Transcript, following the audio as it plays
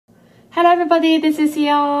Hello everybody, this is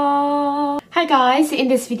Yo. Hi guys, in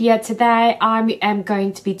this video today I am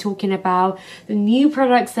going to be talking about the new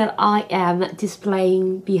products that I am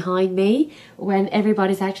displaying behind me when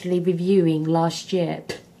everybody's actually reviewing last year.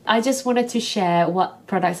 I just wanted to share what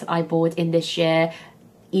products I bought in this year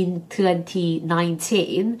in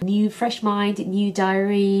 2019. New fresh mind, new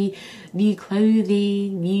diary, new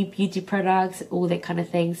clothing, new beauty products, all that kind of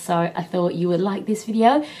thing. So I thought you would like this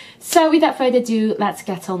video. So without further ado, let's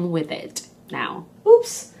get on with it now.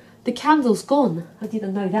 Oops, the candle's gone. I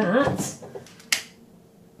didn't know that.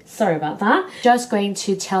 Sorry about that. Just going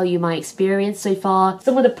to tell you my experience so far.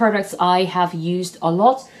 Some of the products I have used a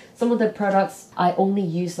lot. Some of the products I only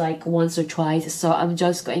use like once or twice, so I'm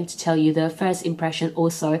just going to tell you the first impression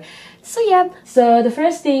also. So yeah, so the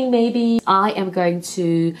first thing maybe I am going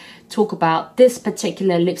to talk about this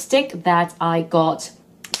particular lipstick that I got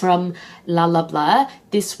from La La Blah.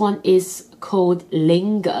 This one is called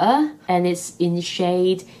Linger and it's in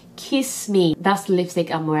shade Kiss Me. That's the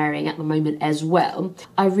lipstick I'm wearing at the moment as well.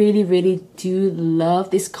 I really do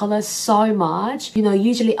love this color so much. You know,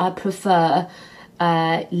 usually I prefer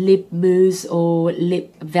lip mousse or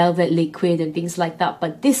lip velvet liquid and things like that,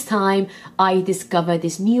 but this time I discovered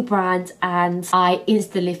this new brand and I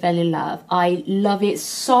instantly fell in love. I love it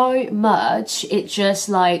so much. It's just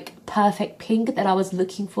like perfect pink that I was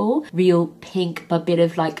looking for. Real pink but a bit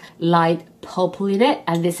of like light purple in it,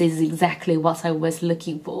 and this is exactly what I was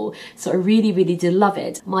looking for. So I really do love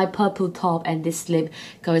it. My purple top and this lip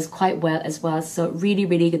goes quite well as well, so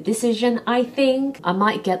really good decision. I think I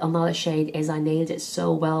might get another shade as I nailed it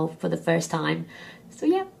so well for the first time. So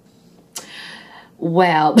yeah,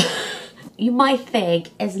 well you might think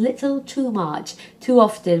it's a little too much, too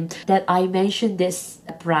often that I mention this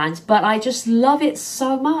brand, but I just love it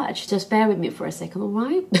so much. Just bear with me for a second,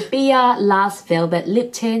 alright? Bia Last Velvet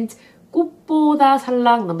Lip Tint 꽃보다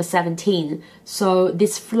살랑 number 17. So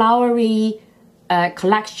this flowery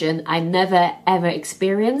collection I never ever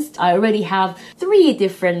experienced. I already have 3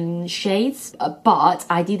 different shades, but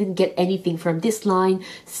I didn't get anything from this line,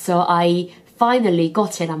 so I finally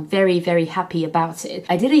got it. I'm very happy about it.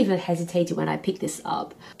 I didn't even hesitate when I picked this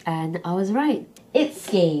up, and I was right.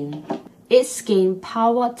 잇츠스킨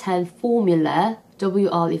Power 10 Formula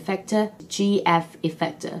WR Effector GF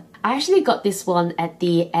Effector. I actually got this one at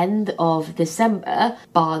the end of December,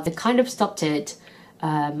 but I kind of stopped it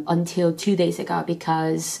until 2 days ago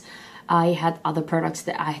because I had other products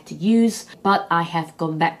that I had to use, but I have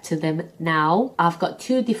gone back to them now. I've got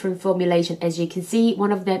 2 different formulations, as you can see.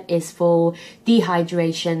 One of them is for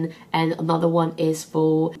dehydration and another one is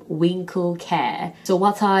for wrinkle care. So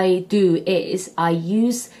what I do is I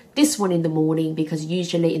use this one in the morning because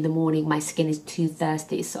usually in the morning my skin is too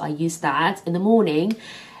thirsty, so I use that in the morning.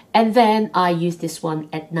 And then I use this one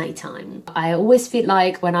at nighttime. I always feel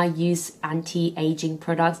like when I use anti-aging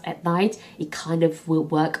products at night, it kind of will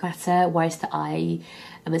work better whilst I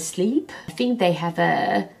am asleep. I think they have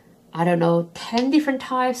I don't know, 10 different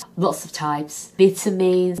types, lots of types.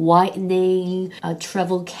 Vitamins, whitening,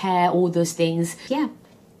 travel care, all those things. Yeah,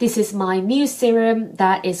 this is my new serum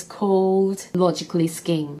that is called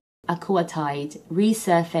Lojicollieskin Aquatide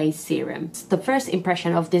Resurface Serum. The first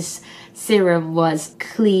impression of this serum was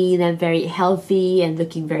clean and very healthy and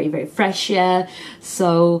looking very fresher.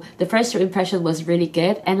 So the first impression was really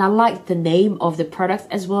good, and I like the name of the product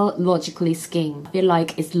as well, Lojicollieskin. I feel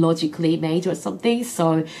like it's logically made or something,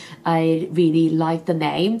 so I really like the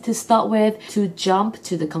name to start with. To jump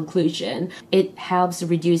to the conclusion, it helps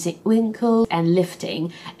reducing wrinkles and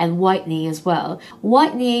lifting and whitening as well.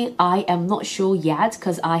 Whitening, I am not sure yet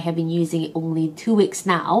because I have been using it only 2 weeks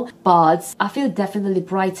now, but I feel definitely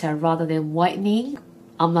brighter rather than whitening.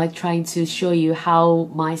 I'm like trying to show you how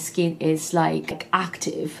my skin is like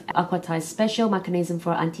active. Aquatide's special mechanism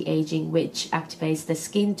for anti-aging, which activates the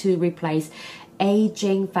skin to replace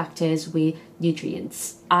aging factors with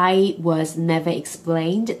nutrients. I was never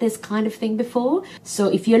explained this kind of thing before, so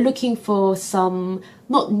if you're looking for some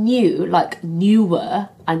not new, like newer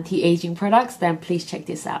anti-aging products, then please check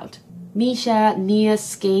this out. Misha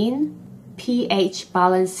Nioskin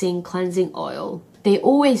pH밸런싱 Cleansing Oil. They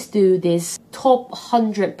always do this top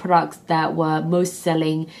 100 products that were most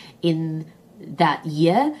selling in that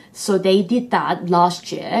year. So they did that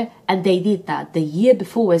last year and they did that the year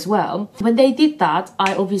before as well. When they did that,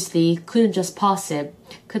 I obviously couldn't just pass it,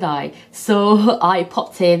 could I? So I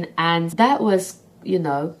popped in and that was, you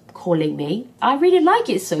know, calling me. I really like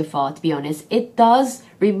it so far, to be honest. It does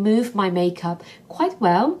remove my makeup quite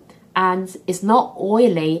well. And it's not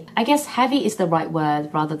oily. I guess heavy is the right word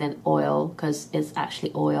rather than oil, because it's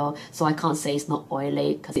actually oil, so I can't say it's not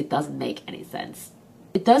oily because it doesn't make any sense.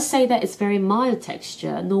 It does say that it's very mild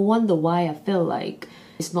texture. No wonder why I feel like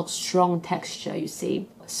it's not strong texture, you see.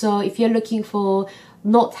 So if you're looking for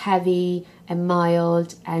not heavy and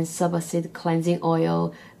mild and subacid cleansing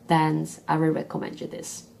oil, then I will recommend you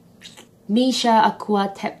this. Misha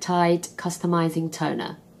Aqua Peptide Customizing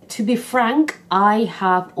Toner. To be frank, I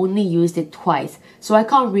have only used it twice, so I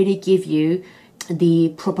can't really give you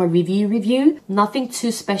the proper review. Nothing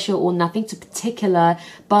too special or nothing too particular,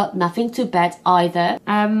 but nothing too bad either.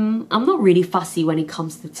 I'm not really fussy when it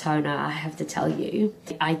comes to toner, I have to tell you.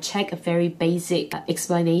 I check very basic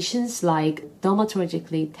explanations like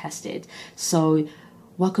dermatologically tested, so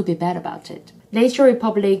what could be bad about it? Neither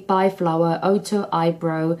Baiflower Auto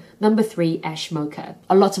Eyebrow number 3 E쉬모카.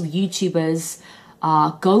 A lot of YouTubers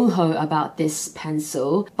are gung-ho about this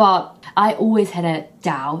pencil, but I always had a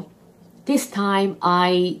doubt. This time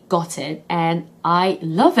I got it and I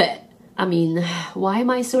love it. I mean, why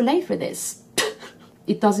am I so late for this?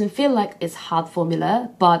 It doesn't feel like it's hard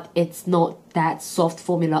formula, but it's not that soft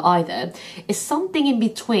formula either. It's something in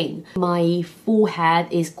between. My forehead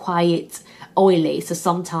is quite oily, so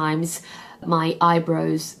sometimes my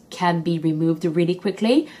eyebrows can be removed really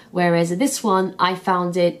quickly, whereas this one, I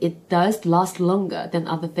found it does last longer than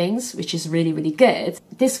other things, which is really good.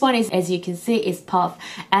 This one is, as you can see, is puff,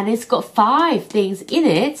 and it's got 5 things in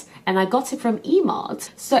it, and I got it from Emart.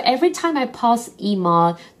 So every time I pass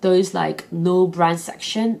Emart, those like no brand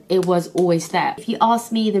section, it was always there. If you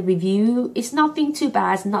ask me the review, it's nothing too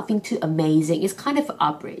bad, nothing too amazing. It's kind of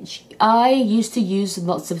average. I used to use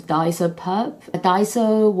lots of Daiso puff. The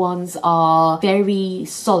Daiso ones are very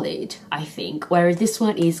solid, I think, whereas this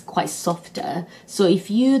one is quite softer. So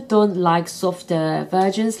if you don't like softer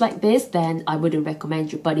versions like this, then I wouldn't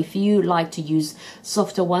recommend you. But if you like to use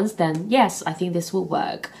softer ones, then yes, I think this will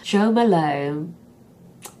work. Jo Malone.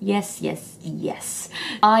 Yes.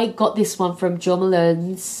 I got this one from Jo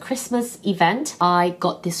Malone's Christmas event. I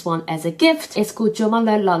got this one as a gift. It's called Jo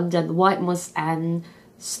Malone London White Moss and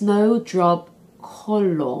Snowdrop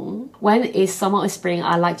Cologne. When it's summer or spring,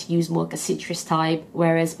 I like to use more like a citrus type,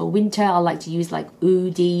 whereas for winter, I like to use like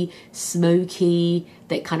woody, smoky,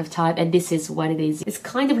 that kind of type, and this is what it is. It's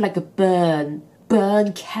kind of like a burn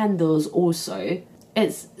candles also.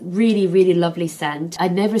 It's really lovely scent. I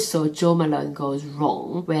never saw Jo Malone goes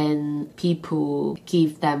wrong when people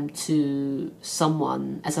give them to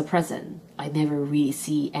someone as a present. I never really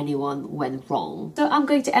see anyone went wrong. So I'm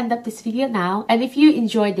going to end up this video now. And if you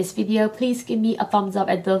enjoyed this video, please give me a thumbs up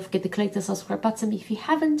and don't forget to click the subscribe button if you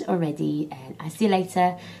haven't already. And I'll see you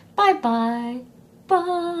later. Bye bye.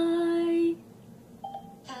 Bye.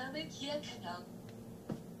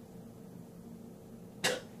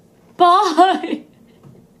 Bye.